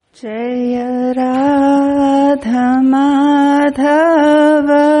Jaya Radha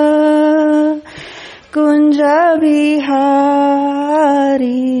Madhava Kunja Bihari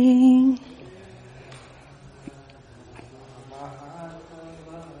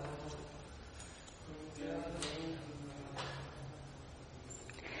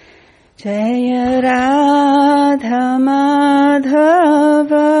Jaya Radha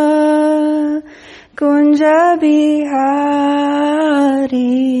Madhava Kunja Bihari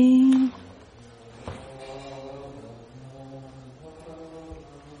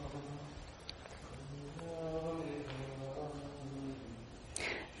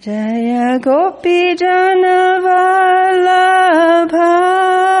Jaya Gopi Jana Vallabha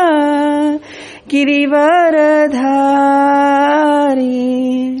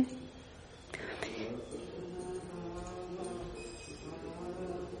Girivaradhari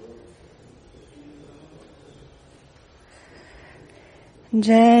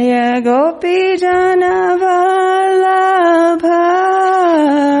Jaya Gopi Jana Vallabha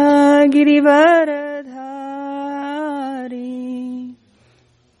Girivaradhari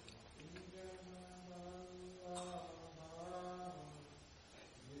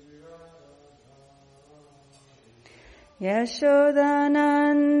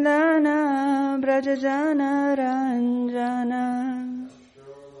Yashodanandana Brajajana Ranjana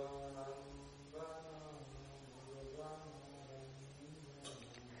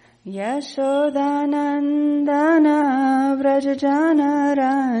Yashodanandana Vrajajana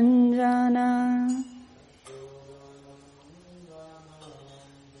Ranjana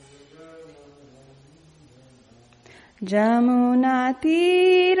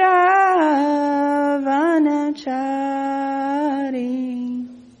Jamunatira Vanachari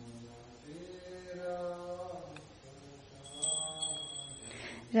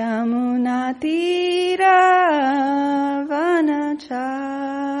Jamunatira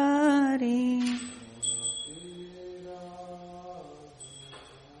Vanachari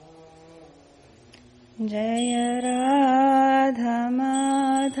Jaya Radha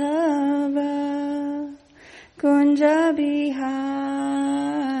Madhava Kunja Bihari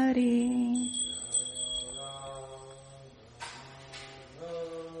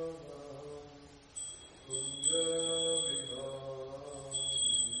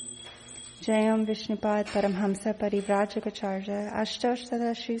Jayam Vishnupad Paramhamsa Parivrajagacharya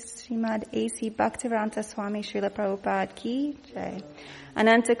Ashtoshtara Shri Srimad A.C. Bhaktivedanta Swami Srila Prabhupada Ki Jai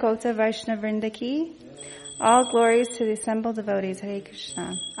Ananta Kota Vaishnava Vrinda Ki. All glories to the assembled devotees, Hare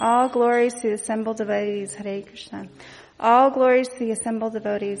Krishna. All glories to the assembled devotees, Hare Krishna. All glories to the assembled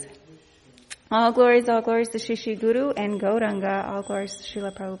devotees. All glories to Shri Shri Guru and Gauranga. All glories to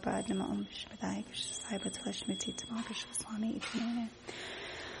Srila Prabhupada. Namo Om Vishwadaya Krishna Sahibata Lakshmi Titamal Krishna Swami Itinane.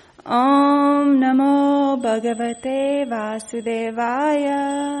 Om Namo Bhagavate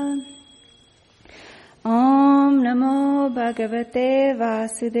Vasudevaya. Om Namo Bhagavate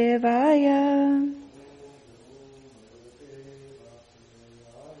Vasudevaya.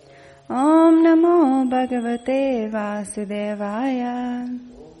 Om Namo Bhagavate Vasudevaya.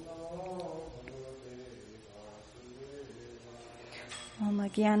 Om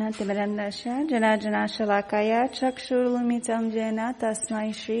Jnana Timirandasya Jana Jana Shalakaya Chakshurlumitam Jena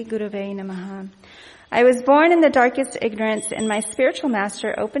Tasmai Shri Gurave Namaha. I was born in the darkest ignorance, and my spiritual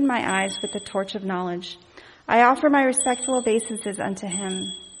master opened my eyes with the torch of knowledge. I offer my respectful obeisances unto him.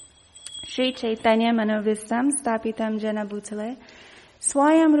 Shri Chaitanya Manovistam Stapitam Jena Bhutale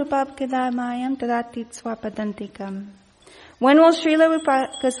Swayam Rupab Kedamayam Tadatit Swapadantikam. When will Srila Rupa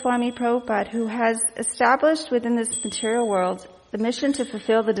Goswami Prabhupada, who has established within this material world the mission to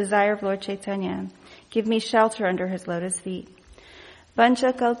fulfill the desire of Lord Chaitanya, give me shelter under his lotus feet?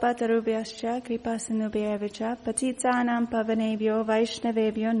 Vancha kalpatarubhyascha kripa sinubhyavicha patitanam pavanebhyo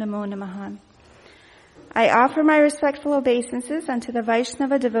vaishnavebhyo namo namaha. I offer my respectful obeisances unto the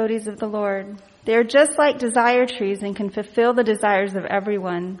Vaishnava devotees of the Lord. They are just like desire trees and can fulfill the desires of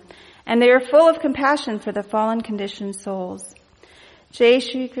everyone, and they are full of compassion for the fallen conditioned souls. Jai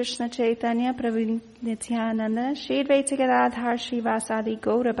Shri Krishna Chaitanya Prabhu Nityananda Shri Advaita Gadadhar Srivasadi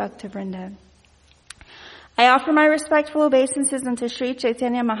Gaura Bhakta Vrinda. I offer my respectful obeisances unto Shri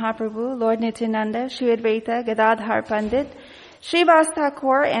Chaitanya Mahaprabhu, Lord Nityananda, Shri Advaita Gadadhar Pandit, Srivas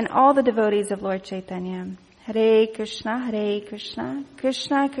Thakur, and all the devotees of Lord Chaitanya. Hare Krishna,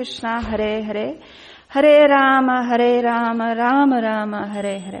 Krishna Krishna, Hare Hare, Hare Rama, Rama Rama,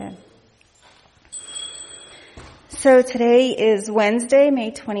 Hare Hare. So today is Wednesday,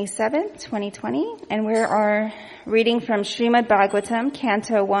 May 27th, 2020, and we are reading from Srimad Bhagavatam,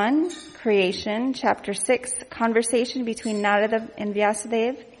 Canto 1, Creation, Chapter 6, Conversation between Narada and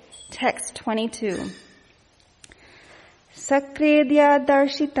Vyasadeva, Text 22. Sakridya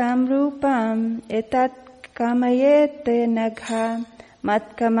darshitam rupam etat kamayete nagha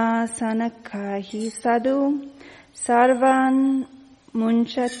matkama sanakha hi sadhu sarvan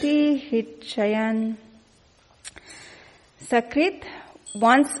munchati hitchayan. Sakrit,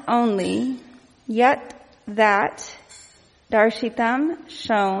 once only, yet that, darshitam,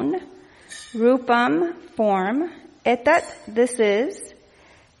 shown, rupam, form, etat, this is,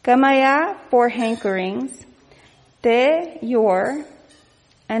 kamaya, for hankerings, te, your,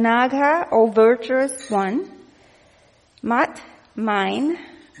 anagha, O virtuous one, mat, mine,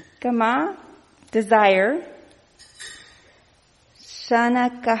 kama, desire,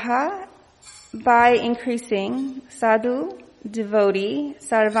 shanakaha, by increasing, sadhu, devotee,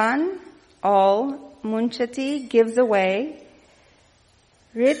 sarvan, all, munchati, gives away,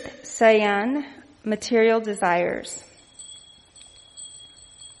 rit, sayan, material desires.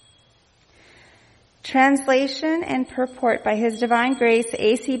 Translation and purport by His Divine Grace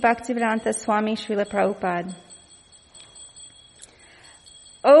A.C. Bhaktivedanta Swami Srila Prabhupada.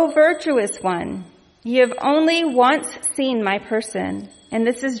 O virtuous one, you have only once seen my person, and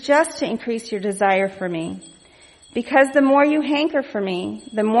this is just to increase your desire for me. Because the more you hanker for me,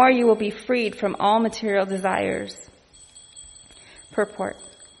 the more you will be freed from all material desires. Purport.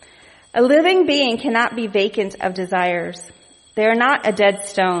 A living being cannot be vacant of desires. They are not a dead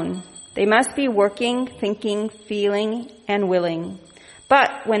stone. They must be working, thinking, feeling, and willing.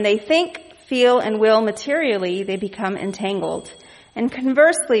 But when they think, feel, and will materially, they become entangled. And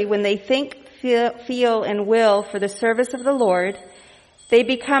conversely, when they think, feel, and will for the service of the Lord, they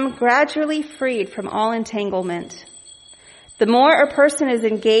become gradually freed from all entanglement. The more a person is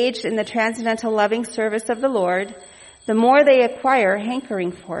engaged in the transcendental loving service of the Lord, the more they acquire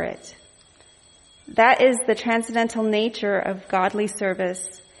hankering for it. That is the transcendental nature of godly service.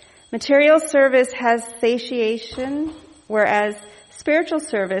 Material service has satiation, whereas spiritual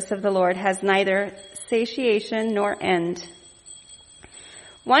service of the Lord has neither satiation nor end.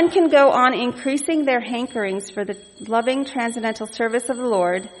 One can go on increasing their hankerings for the loving transcendental service of the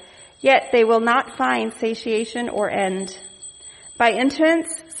Lord, yet they will not find satiation or end. By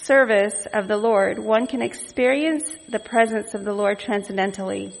intense service of the Lord, one can experience the presence of the Lord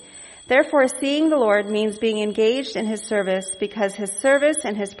transcendentally. Therefore, seeing the Lord means being engaged in His service because His service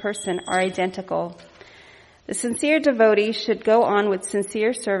and His person are identical. The sincere devotee should go on with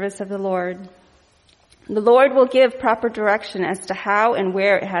sincere service of the Lord. The Lord will give proper direction as to how and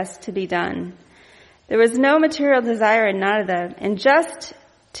where it has to be done. There was no material desire in Narada, and just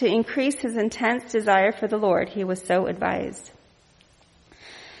to increase his intense desire for the Lord, he was so advised.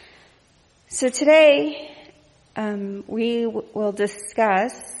 So today, we will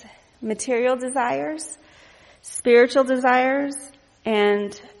discuss material desires, spiritual desires,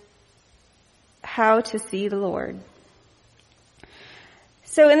 and how to see the Lord.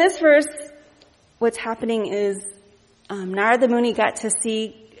 So in this verse, what's happening is Narada Muni got to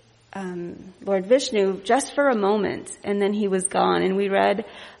see Lord Vishnu just for a moment, and then he was gone. And we read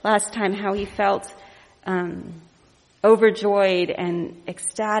last time how he felt overjoyed and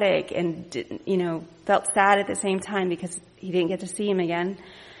ecstatic and, felt sad at the same time because he didn't get to see him again.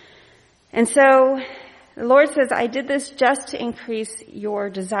 And so the Lord says, I did this just to increase your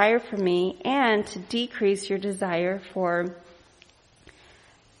desire for me and to decrease your desire for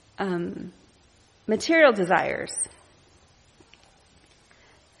material desires.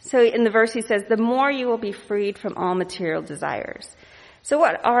 So in the verse he says, the more you will be freed from all material desires. So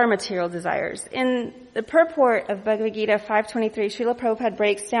what are material desires? In the purport of Bhagavad Gita 5.23, Srila Prabhupada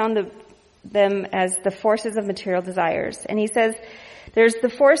breaks down them as the forces of material desires. And he says, there's the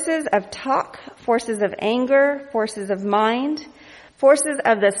forces of talk, forces of anger, forces of mind, forces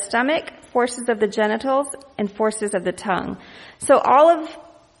of the stomach, forces of the genitals, and forces of the tongue. So all of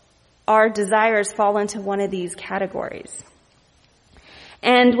our desires fall into one of these categories.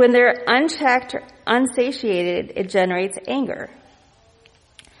 And when they're unchecked or unsatiated, it generates anger.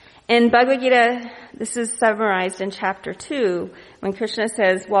 In Bhagavad Gita, this is summarized in chapter 2, when Krishna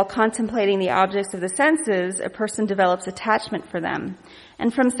says, while contemplating the objects of the senses, a person develops attachment for them.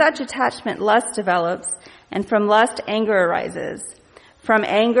 And from such attachment, lust develops, and from lust, anger arises. From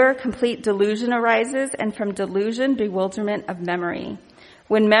anger, complete delusion arises, and from delusion, bewilderment of memory.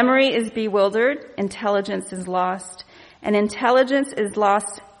 When memory is bewildered, intelligence is lost. And intelligence is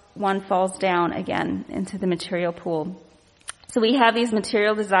lost, one falls down again into the material pool. So we have these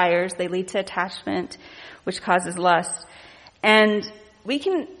material desires. They lead to attachment, which causes lust. And we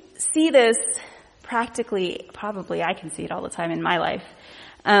can see this practically, probably I can see it all the time in my life.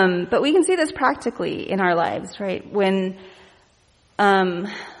 But we can see this practically in our lives, right? When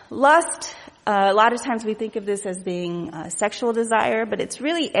lust A lot of times we think of this as being sexual desire, but it's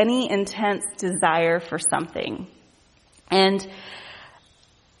really any intense desire for something. And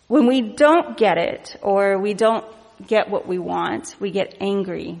when we don't get it, or we don't get what we want, we get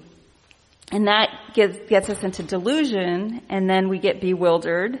angry. And that gets us into delusion, and then we get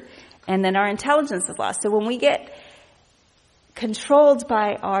bewildered, and then our intelligence is lost. So when we get controlled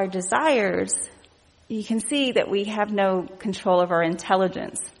by our desires, you can see that we have no control of our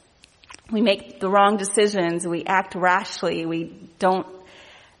intelligence. We make the wrong decisions, we act rashly, we don't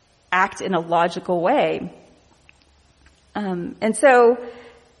act in a logical way. And so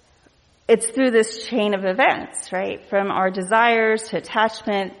it's through this chain of events, right? From our desires to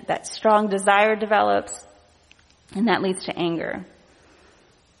attachment, that strong desire develops, and that leads to anger.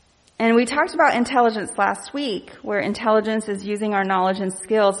 And we talked about intelligence last week, where intelligence is using our knowledge and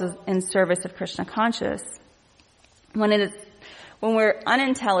skills in service of Krishna conscious. When we're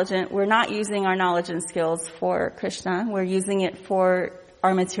unintelligent, we're not using our knowledge and skills for Krishna. We're using it for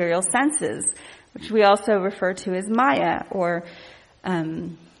our material senses, which we also refer to as Maya, or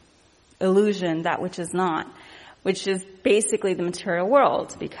illusion, that which is not, which is basically the material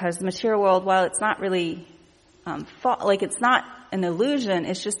world. Because the material world, while it's not really it's not an illusion,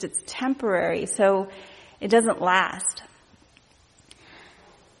 it's temporary, so it doesn't last.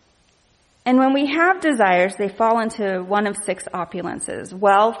 And when we have desires, they fall into one of 6 opulences: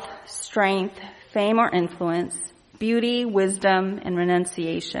 wealth, strength, fame or influence, beauty, wisdom, and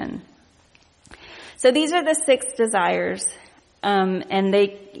renunciation. So these are the 6 desires, and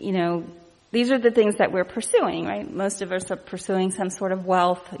these are the things that we're pursuing, right? Most of us are pursuing some sort of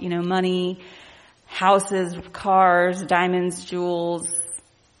wealth, money, houses, cars, diamonds, jewels,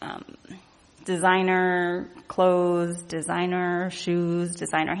 designer clothes, designer shoes,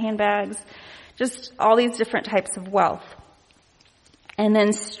 designer handbags, just all these different types of wealth. And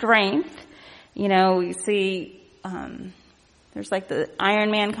then strength, you see, there's like the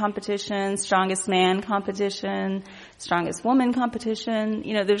Ironman competition, strongest man competition, strongest woman competition.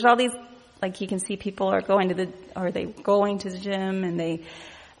 There's all these, like you can see people are going to the gym and they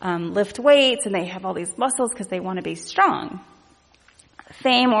lift weights and they have all these muscles because they want to be strong.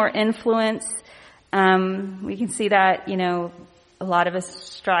 Fame or influence, we can see that, a lot of us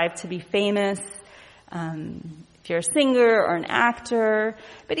strive to be famous. If you're a singer or an actor,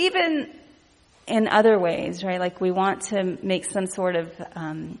 but even in other ways, right? Like we want to make some sort of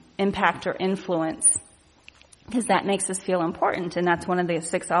impact or influence because that makes us feel important, and that's one of the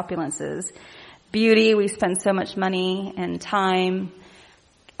 6 opulences. Beauty, we spend so much money and time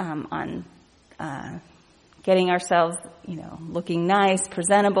on getting ourselves, looking nice,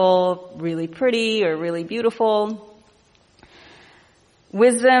 presentable, really pretty or really beautiful.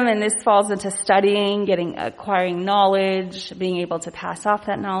 Wisdom, and this falls into studying, acquiring knowledge, being able to pass off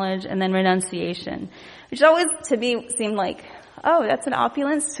that knowledge, and then renunciation, which always to me seemed like, oh, that's an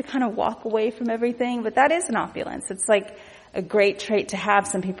opulence, to kind of walk away from everything, but that is an opulence. It's like a great trait to have.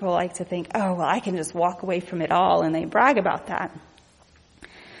 Some people like to think, oh, well, I can just walk away from it all, and they brag about that.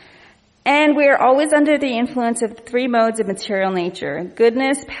 And we are always under the influence of 3 modes of material nature: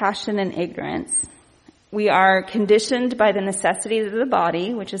 goodness, passion, and ignorance. We are conditioned by the necessities of the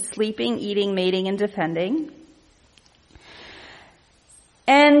body, which is sleeping, eating, mating, and defending.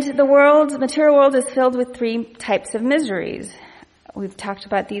 And the material world is filled with 3 types of miseries. We've talked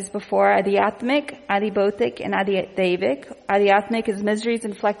about these before: adhyatmic, adhibautic, and adhyadevic. Adhyatmic is miseries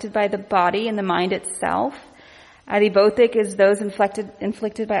inflicted by the body and the mind itself. Adhibautic is those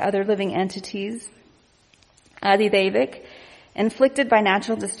inflicted by other living entities. Adhyadevic, inflicted by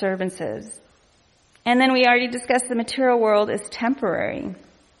natural disturbances. And then we already discussed the material world is temporary.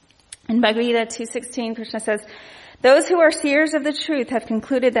 In Bhagavad Gita 2:16, Krishna says, "Those who are seers of the truth have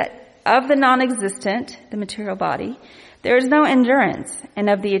concluded that of the non-existent, the material body, there is no endurance, and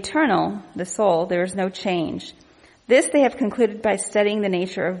of the eternal, the soul, there is no change. This they have concluded by studying the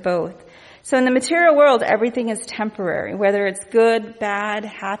nature of both." So in the material world, everything is temporary, whether it's good, bad,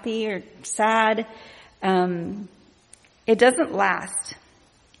 happy, or sad. It doesn't last.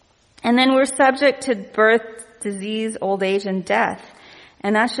 And then we're subject to birth, disease, old age, and death.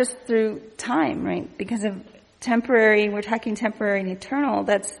 And that's just through time, right? Because of temporary, we're talking temporary and eternal,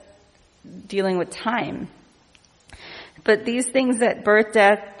 that's dealing with time. But these things that birth,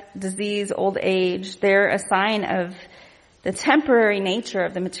 death, disease, old age, they're a sign of the temporary nature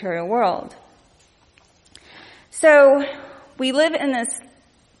of the material world. So we live in this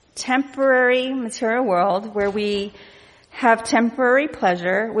temporary material world where we have temporary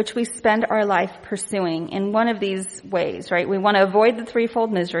pleasure, which we spend our life pursuing in one of these ways, right? We want to avoid the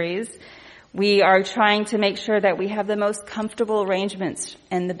 3-fold miseries. We are trying to make sure that we have the most comfortable arrangements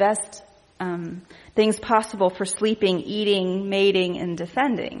and the best things possible for sleeping, eating, mating, and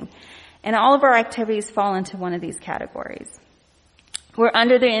defending. And all of our activities fall into one of these categories. We're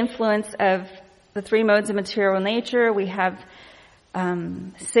under the influence of the three modes of material nature. We have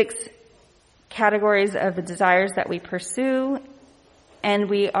 6 categories of the desires that we pursue, and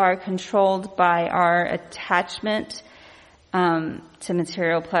we are controlled by our attachment to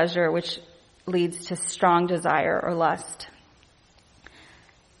material pleasure, which leads to strong desire or lust.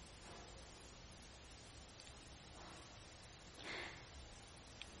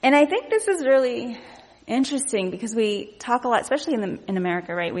 And I think this is really interesting because we talk a lot, especially in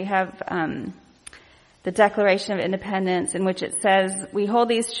America, right? We have the Declaration of Independence, in which it says, we hold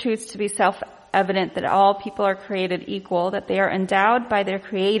these truths to be self-evident, that all people are created equal, that they are endowed by their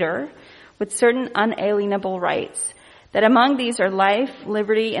Creator with certain unalienable rights, that among these are life,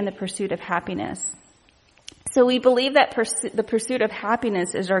 liberty, and the pursuit of happiness. So we believe that the pursuit of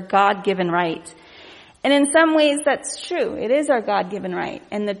happiness is our God-given right. And in some ways that's true. It is our God-given right.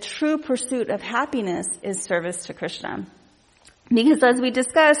 And the true pursuit of happiness is service to Krishna. Because as we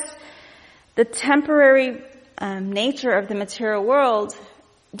discussed, the temporary nature of the material world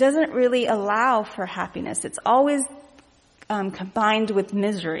doesn't really allow for happiness. It's always combined with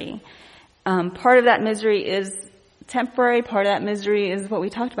misery. Part of that misery is temporary. Part of that misery is what we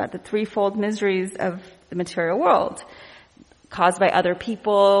talked about, the threefold miseries of the material world. Caused by other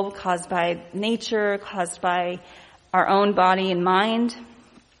people, caused by nature, caused by our own body and mind.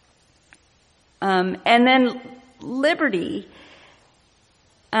 And then liberty.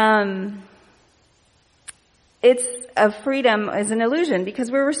 It's a freedom is an illusion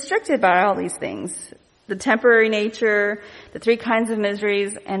because we're restricted by all these things. The temporary nature, the 3 kinds of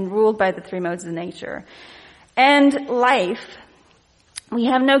miseries, and ruled by the 3 modes of nature. And life. We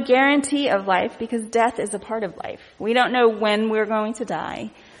have no guarantee of life because death is a part of life. We don't know when we're going to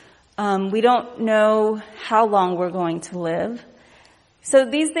die. We don't know how long we're going to live. So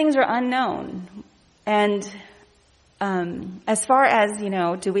these things are unknown. And as far as,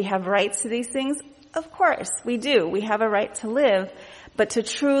 do we have rights to these things? Of course, we do. We have a right to live. But to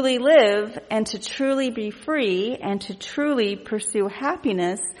truly live and to truly be free and to truly pursue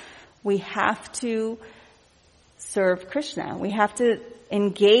happiness, we have to serve Krishna. We have to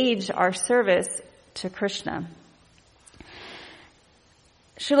engage our service to Krishna.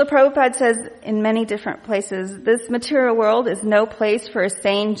 Srila Prabhupada says in many different places, this material world is no place for a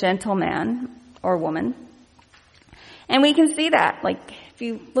sane, gentle man or woman. And we can see that. Like, if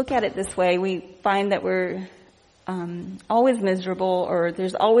you look at it this way, we find that we're always miserable, or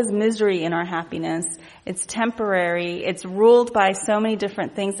there's always misery in our happiness. It's temporary. It's ruled by so many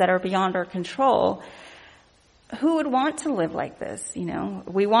different things that are beyond our control. Who would want to live like this?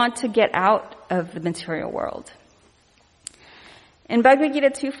 We want to get out of the material world. In Bhagavad Gita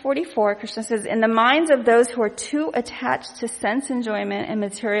 2:44, Krishna says, in the minds of those who are too attached to sense enjoyment and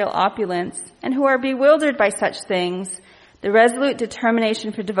material opulence, and who are bewildered by such things, the resolute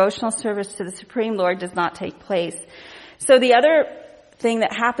determination for devotional service to the Supreme Lord does not take place. So the other thing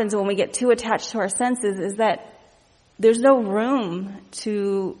that happens when we get too attached to our senses is that there's no room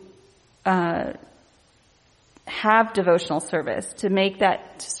to have devotional service, to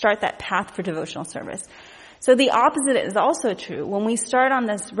start that path for devotional service. So the opposite is also true. When we start on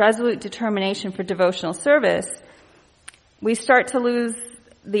this resolute determination for devotional service, we start to lose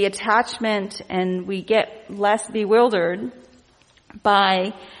the attachment and we get less bewildered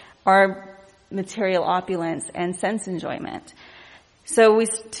by our material opulence and sense enjoyment. So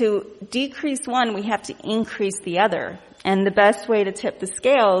to decrease one, we have to increase the other. And the best way to tip the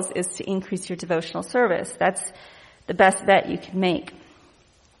scales is to increase your devotional service. That's the best bet you can make.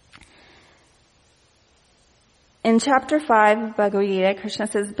 In chapter 5 of Bhagavad Gita, Krishna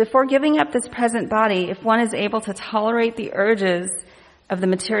says, before giving up this present body, if one is able to tolerate the urges of the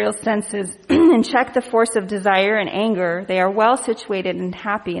material senses and check the force of desire and anger, they are well situated and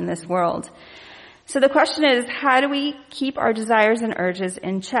happy in this world. So the question is, how do we keep our desires and urges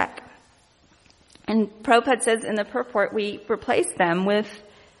in check? And Prabhupada says in the purport, we replace them with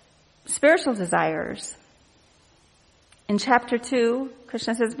spiritual desires. In chapter 2,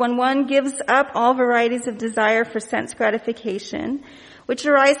 Krishna says, when one gives up all varieties of desire for sense gratification, which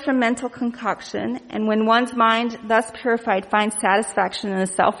arise from mental concoction, and when one's mind, thus purified, finds satisfaction in the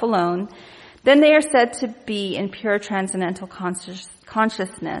self alone, then they are said to be in pure transcendental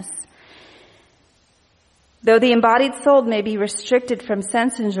consciousness. Though the embodied soul may be restricted from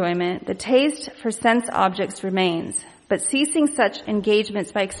sense enjoyment, the taste for sense objects remains. But ceasing such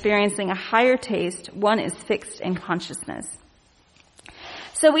engagements by experiencing a higher taste, one is fixed in consciousness.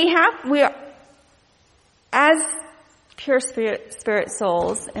 So we are, as pure spirit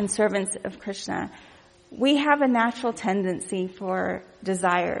souls and servants of Krishna, we have a natural tendency for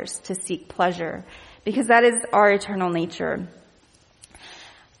desires to seek pleasure, because that is our eternal nature.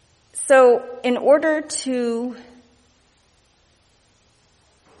 So in order to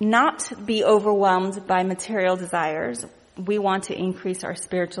not be overwhelmed by material desires, we want to increase our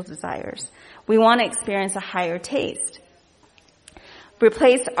spiritual desires. We want to experience a higher taste.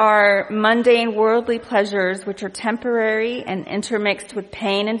 Replace our mundane worldly pleasures, which are temporary and intermixed with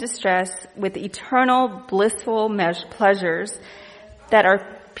pain and distress, with eternal blissful pleasures that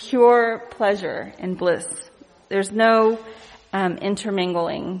are pure pleasure and bliss. There's no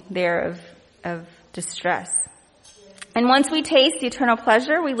intermingling there of distress. And once we taste eternal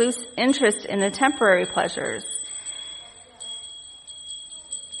pleasure, we lose interest in the temporary pleasures.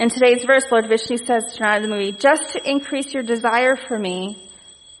 In today's verse, Lord Vishnu says to Narada Muni, just to increase your desire for me,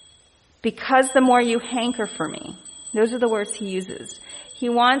 because the more you hanker for me. Those are the words he uses. He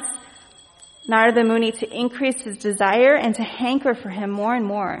wants Narada Muni to increase his desire and to hanker for him more and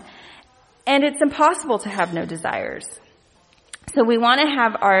more. And it's impossible to have no desires. So we want to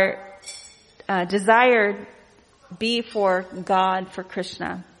have our desire be for God, for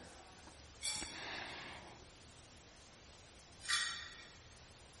Krishna.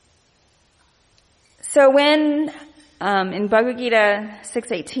 So when, in Bhagavad Gita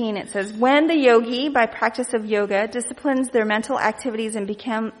 6:18, it says, when the yogi, by practice of yoga, disciplines their mental activities and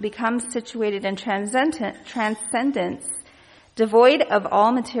becomes situated in transcendence, devoid of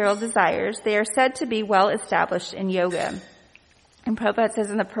all material desires, they are said to be well established in yoga. And Prabhupada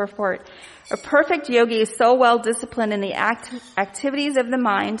says in the purport, a perfect yogi is so well disciplined in the activities of the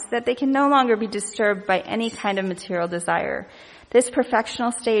mind that they can no longer be disturbed by any kind of material desire. This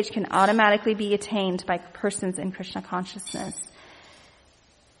perfectional stage can automatically be attained by persons in Krishna consciousness.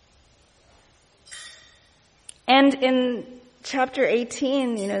 And in chapter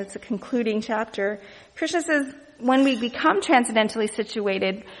 18, it's a concluding chapter, Krishna says, when we become transcendentally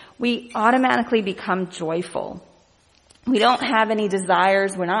situated, we automatically become joyful. We don't have any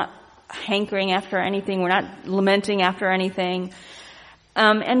desires. We're not hankering after anything. We're not lamenting after anything.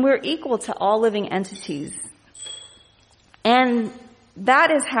 And we're equal to all living entities. And that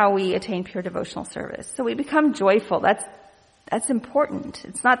is how we attain pure devotional service. So we become joyful. That's important.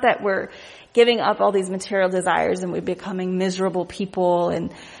 It's not that we're giving up all these material desires and we're becoming miserable people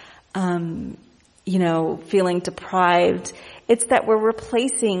and, feeling deprived. It's that we're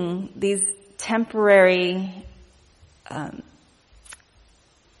replacing these temporary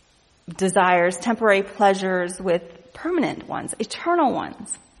desires, temporary pleasures with permanent ones, eternal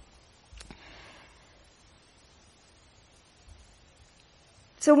ones.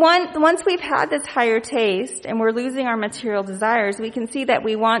 So once we've had this higher taste and we're losing our material desires, we can see that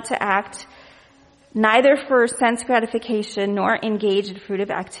we want to act neither for sense gratification nor engage in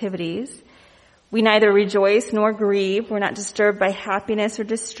fruitive activities. We neither rejoice nor grieve. We're not disturbed by happiness or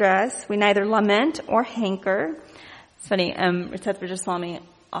distress. We neither lament or hanker. It's funny, Ritatvara Goswami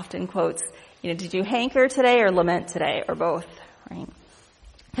often quotes, did you hanker today or lament today, or both, right?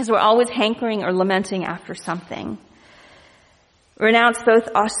 Because we're always hankering or lamenting after something. Renounce both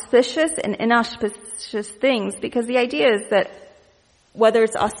auspicious and inauspicious things, because the idea is that whether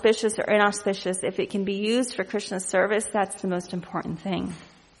it's auspicious or inauspicious, if it can be used for Krishna's service, that's the most important thing.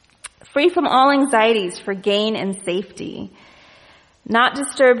 Free from all anxieties for gain and safety. Not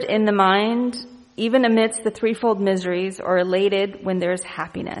disturbed in the mind, even amidst the threefold miseries, or elated when there's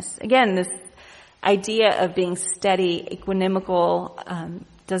happiness. Again, this idea of being steady, equanimical,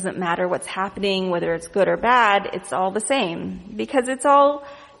 doesn't matter what's happening, whether it's good or bad, it's all the same. Because it's all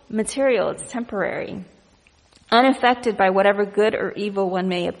material, it's temporary. Unaffected by whatever good or evil one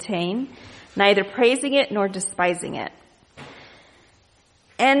may obtain, neither praising it nor despising it.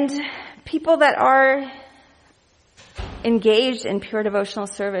 And people that are engaged in pure devotional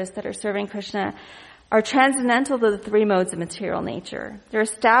service, that are serving Krishna, are transcendental to the three modes of material nature. They're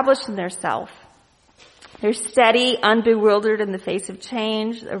established in their self. They're steady, unbewildered in the face of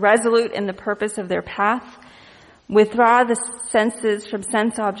change, resolute in the purpose of their path, withdraw the senses from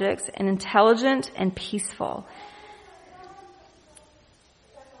sense objects, and intelligent and peaceful.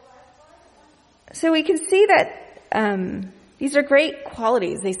 So we can see that these are great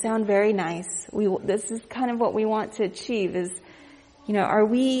qualities. They sound very nice. This is kind of what we want to achieve is, are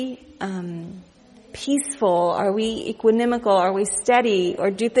we peaceful? Are we equanimical? Are we steady? Or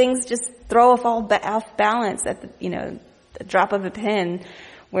do things just throw us all off balance at the drop of a pin,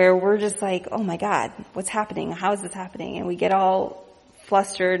 where we're just like, oh my God, what's happening? How is this happening? And we get all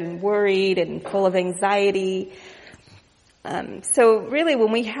flustered and worried and full of anxiety. So really,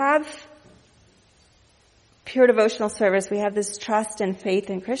 when we have pure devotional service, we have this trust and faith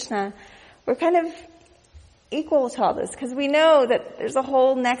in Krishna, we're kind of equal to all this because we know that there's a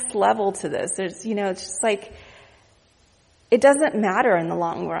whole next level to this. There's, it's just like, it doesn't matter in the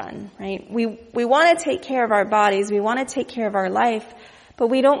long run, right? We want to take care of our bodies, we want to take care of our life, but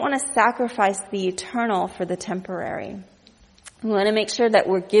we don't want to sacrifice the eternal for the temporary. We want to make sure that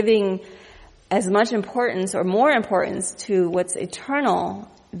we're giving as much importance or more importance to what's eternal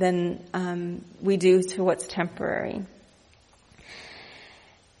than we do to what's temporary.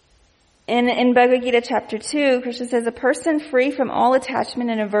 In Bhagavad Gita chapter 2, Krishna says, a person free from all attachment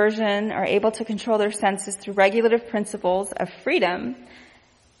and aversion are able to control their senses through regulative principles of freedom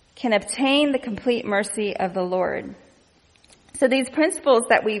can obtain the complete mercy of the Lord. So these principles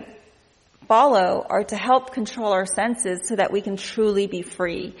that we follow are to help control our senses so that we can truly be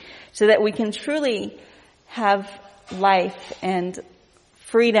free, so that we can truly have life and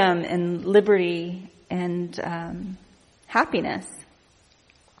freedom and liberty and happiness.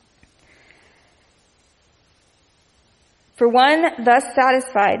 For one thus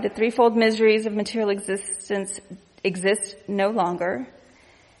satisfied, the threefold miseries of material existence exist no longer,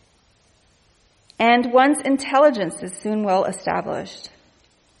 and one's intelligence is soon well established.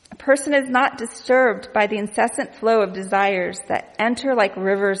 A person is not disturbed by the incessant flow of desires that enter like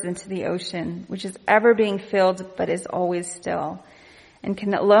rivers into the ocean, which is ever being filled but is always still, and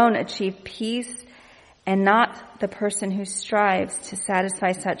can alone achieve peace, and not the person who strives to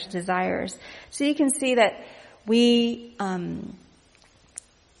satisfy such desires. So you can see that when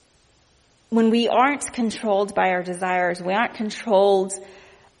we aren't controlled by our desires, we aren't controlled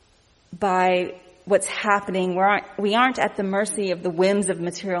by what's happening, we aren't at the mercy of the whims of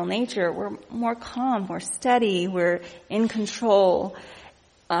material nature. We're more calm, we're steady, we're in control.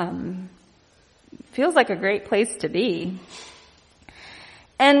 Feels like a great place to be.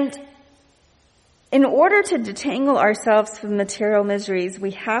 And in order to detangle ourselves from material miseries,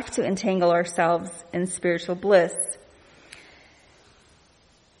 we have to entangle ourselves in spiritual bliss.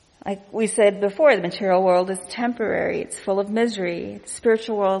 Like we said before, the material world is temporary, it's full of misery. The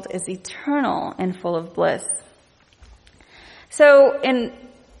spiritual world is eternal and full of bliss. So in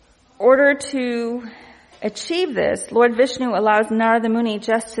order to achieve this, Lord Vishnu allows Narada Muni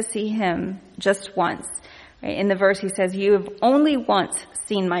just to see him just once. Right? In the verse he says, you have only once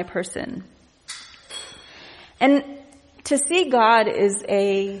seen my person. And to see God is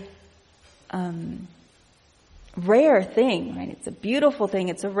a rare thing, right? It's a beautiful thing.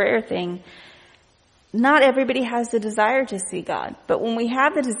 It's a rare thing. Not everybody has the desire to see God. But when we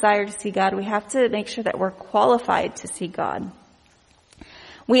have the desire to see God, we have to make sure that we're qualified to see God.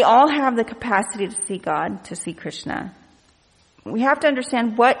 We all have the capacity to see God, to see Krishna. We have to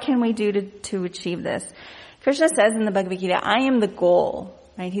understand what can we do to achieve this. Krishna says in the Bhagavad Gita, I am the goal.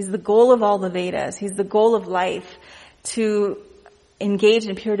 Right? He's the goal of all the Vedas. He's the goal of life. To engage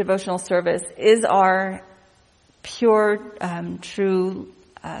in pure devotional service is our pure, true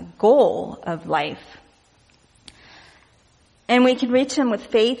goal of life. And we can reach him with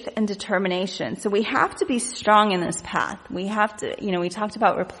faith and determination. So we have to be strong in this path. We have to, we talked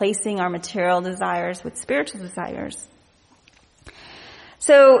about replacing our material desires with spiritual desires.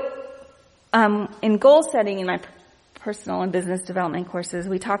 So in goal setting in my personal and business development courses,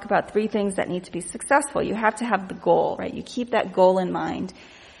 we talk about 3 things that need to be successful. You have to have the goal, right? You keep that goal in mind.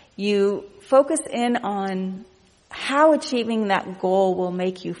 You focus in on how achieving that goal will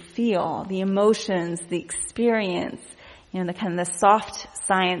make you feel, the emotions, the experience, the kind of the soft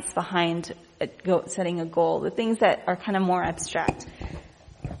science behind setting a goal, the things that are kind of more abstract.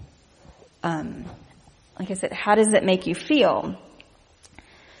 Like I said, how does it make you feel?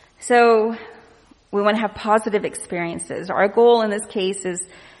 So we want to have positive experiences. Our goal in this case is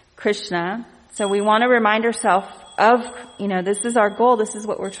Krishna. So we want to remind ourselves of, this is our goal. This is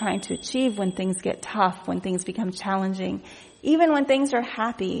what we're trying to achieve when things get tough, when things become challenging, even when things are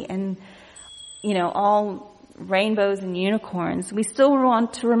happy and, all rainbows and unicorns. We still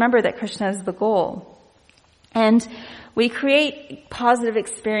want to remember that Krishna is the goal. And we create positive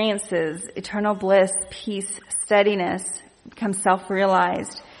experiences, eternal bliss, peace, steadiness, become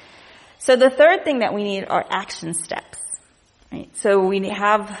self-realized. So the third thing that we need are action steps, right? So we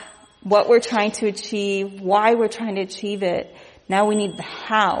have what we're trying to achieve, why we're trying to achieve it. Now we need the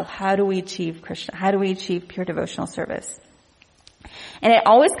how. How do we achieve Krishna? How do we achieve pure devotional service? And it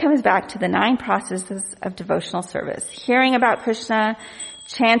always comes back to the 9 processes of devotional service. Hearing about Krishna,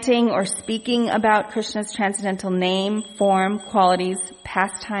 chanting or speaking about Krishna's transcendental name, form, qualities,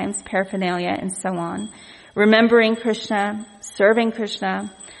 pastimes, paraphernalia, and so on. Remembering Krishna, serving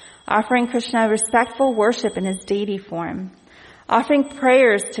Krishna, offering Krishna respectful worship in his deity form, offering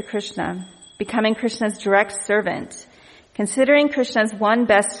prayers to Krishna, becoming Krishna's direct servant, considering Krishna as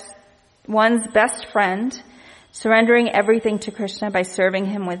one's best friend, surrendering everything to Krishna by serving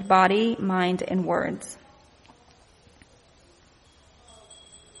him with body, mind, and words.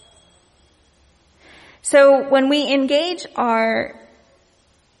 So when we engage our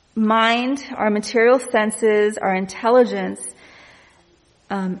mind, our material senses, our intelligence,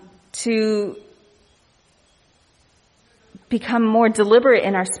 to become more deliberate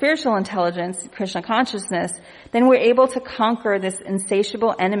in our spiritual intelligence, Krishna consciousness, then we're able to conquer this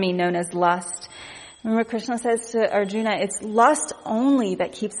insatiable enemy known as lust. Remember, Krishna says to Arjuna, it's lust only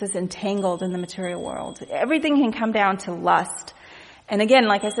that keeps us entangled in the material world. Everything can come down to lust. And again,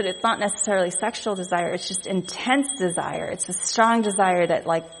 like I said, it's not necessarily sexual desire, it's just intense desire. It's a strong desire that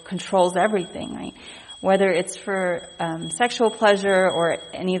controls everything, right? Whether it's for sexual pleasure or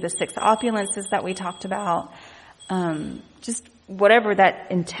any of the 6 opulences that we talked about, just whatever that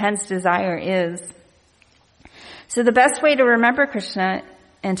intense desire is. So the best way to remember Krishna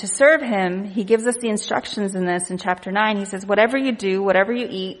and to serve him, he gives us the instructions in this in chapter 9. He says, whatever you do, whatever you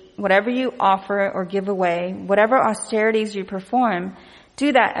eat, whatever you offer or give away, whatever austerities you perform,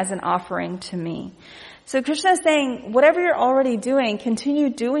 do that as an offering to me. So Krishna is saying, whatever you're already doing, continue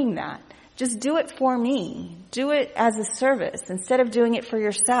doing that. Just do it for me. Do it as a service. Instead of doing it for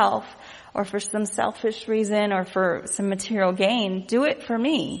yourself or for some selfish reason or for some material gain, do it for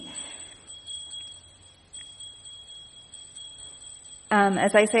me.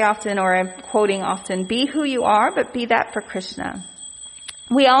 As I say often, or I'm quoting often, be who you are, but be that for Krishna.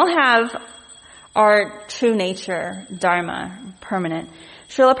 We all have our true nature, dharma, permanent.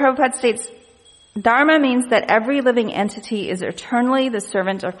 Srila Prabhupada states, dharma means that every living entity is eternally the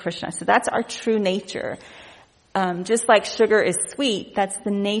servant of Krishna. So that's our true nature. Just like sugar is sweet, that's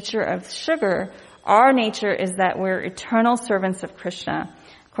the nature of sugar. Our nature is that we're eternal servants of Krishna.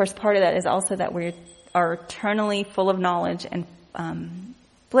 Of course, part of that is also that we are eternally full of knowledge and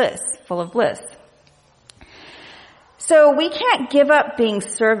full of bliss. So we can't give up being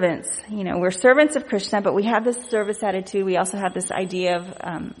servants. We're servants of Krishna, but we have this service attitude. We also have this idea of,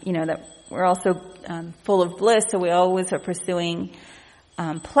 that we're also full of bliss, so we always are pursuing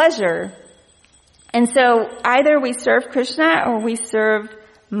pleasure. And so either we serve Krishna or we serve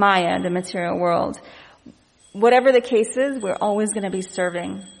Maya, the material world. Whatever the case is, we're always going to be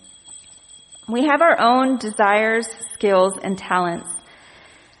serving. We have our own desires, skills, and talents.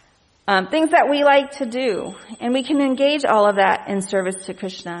 Things that we like to do. And we can engage all of that in service to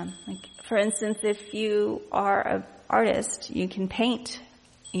Krishna. For instance, if you are an artist, you can paint,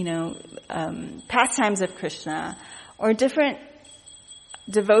 pastimes of Krishna or different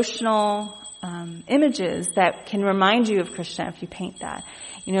devotional images that can remind you of Krishna if you paint that.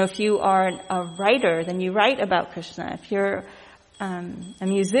 If you are a writer, then you write about Krishna. If you're a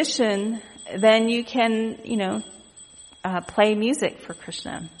musician, then you can, play music for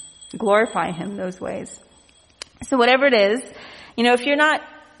Krishna, glorify him those ways. So whatever it is, if you're not,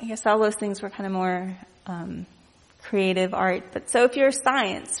 I guess all those things were kind of more creative art. But so if you're a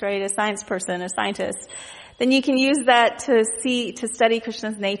science, right, a science person, a scientist, then you can use that to study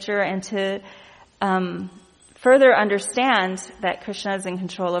Krishna's nature and to further understand that Krishna is in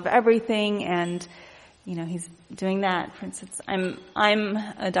control of everything, and he's doing that. For instance, I'm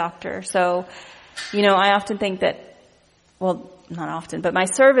a doctor, so I often think that, well, not often, but my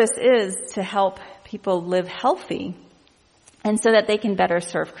service is to help people live healthy, and so that they can better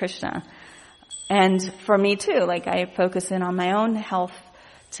serve Krishna. And for me too, I focus in on my own health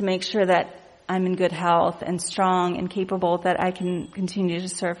to make sure that I'm in good health and strong and capable, that I can continue to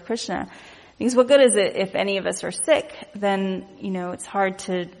serve Krishna. Because what good is it if any of us are sick? Then, it's hard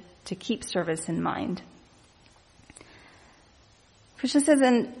to keep service in mind. Krishna says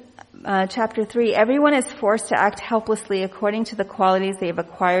in chapter 3, everyone is forced to act helplessly according to the qualities they have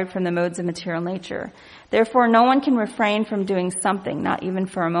acquired from the modes of material nature. Therefore, no one can refrain from doing something, not even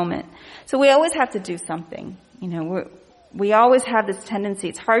for a moment. So we always have to do something. We always have this tendency.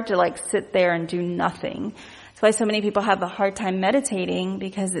 It's hard to sit there and do nothing. That's why so many people have a hard time meditating,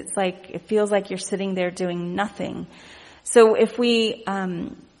 because it's it feels like you're sitting there doing nothing. So if we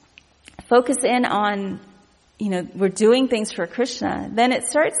focus in on, we're doing things for Krishna, then it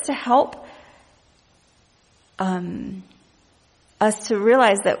starts to help us to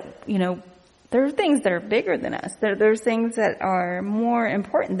realize that, there are things that are bigger than us. There's things that are more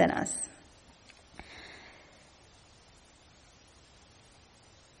important than us.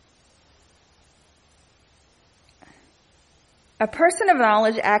 A person of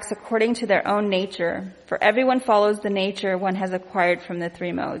knowledge acts according to their own nature, for everyone follows the nature one has acquired from the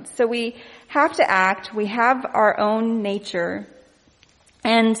 3 modes. So we have to act, we have our own nature,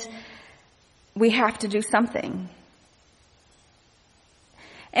 and we have to do something.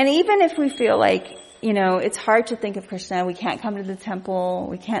 And even if we feel like, it's hard to think of Krishna, we can't come to the temple,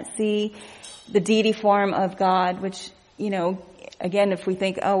 we can't see the deity form of God, which, again, if we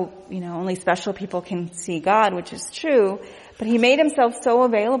think, only special people can see God, which is true, but he made himself so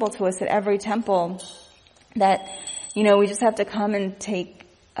available to us at every temple that, we just have to come and take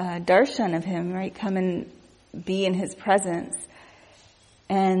darshan of him, right? Come and be in his presence.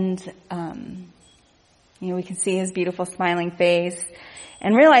 And, we can see his beautiful smiling face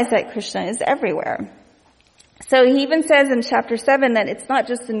and realize that Krishna is everywhere. So he even says in chapter 7 that it's not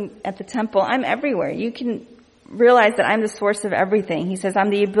just at the temple. I'm everywhere. You can realize that I'm the source of everything. He says, I'm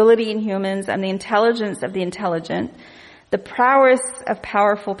the ability in humans. I'm the intelligence of the intelligent, the prowess of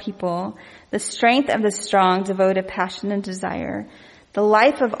powerful people, the strength of the strong, devoted passion and desire, the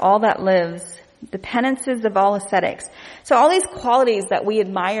life of all that lives, the penances of all ascetics. So all these qualities that we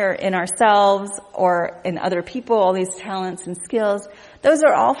admire in ourselves or in other people, all these talents and skills, those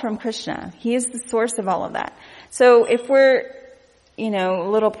are all from Krishna. He is the source of all of that. So if we're, a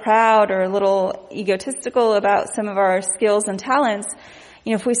little proud or a little egotistical about some of our skills and talents,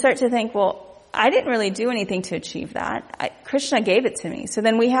 if we start to think, well, I didn't really do anything to achieve that. Krishna gave it to me. So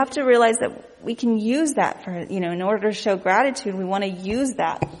then we have to realize that we can use that for, in order to show gratitude, we want to use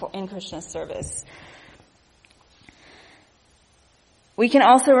that in Krishna's service. We can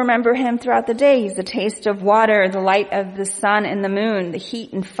also remember him throughout the day. He's the taste of water, the light of the sun and the moon, the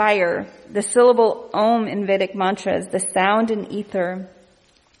heat and fire, the syllable Om in Vedic mantras, the sound in ether,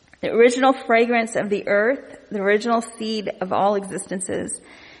 the original fragrance of the earth, the original seed of all existences,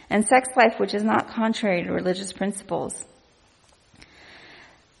 and sex life which is not contrary to religious principles.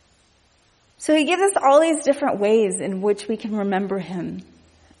 So he gives us all these different ways in which we can remember him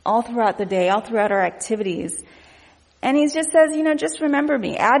all throughout the day, all throughout our activities. And he just says, just remember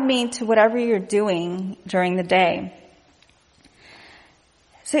me. Add me to whatever you're doing during the day.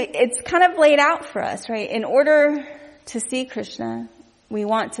 So it's kind of laid out for us, right? In order to see Krishna, we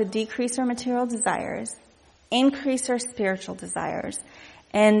want to decrease our material desires, increase our spiritual desires.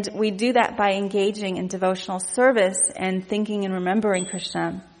 And we do that by engaging in devotional service and thinking and remembering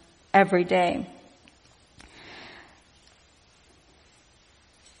Krishna every day.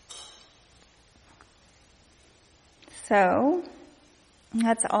 So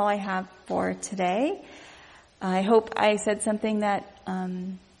that's all I have for today. I hope I said something that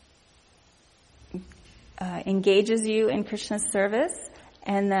engages you in Krishna's service,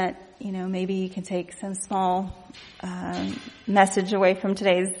 and that maybe you can take some small message away from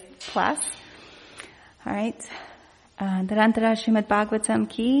today's class. All right. Nirantara Srimad Bhagavatam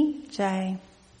ki jai.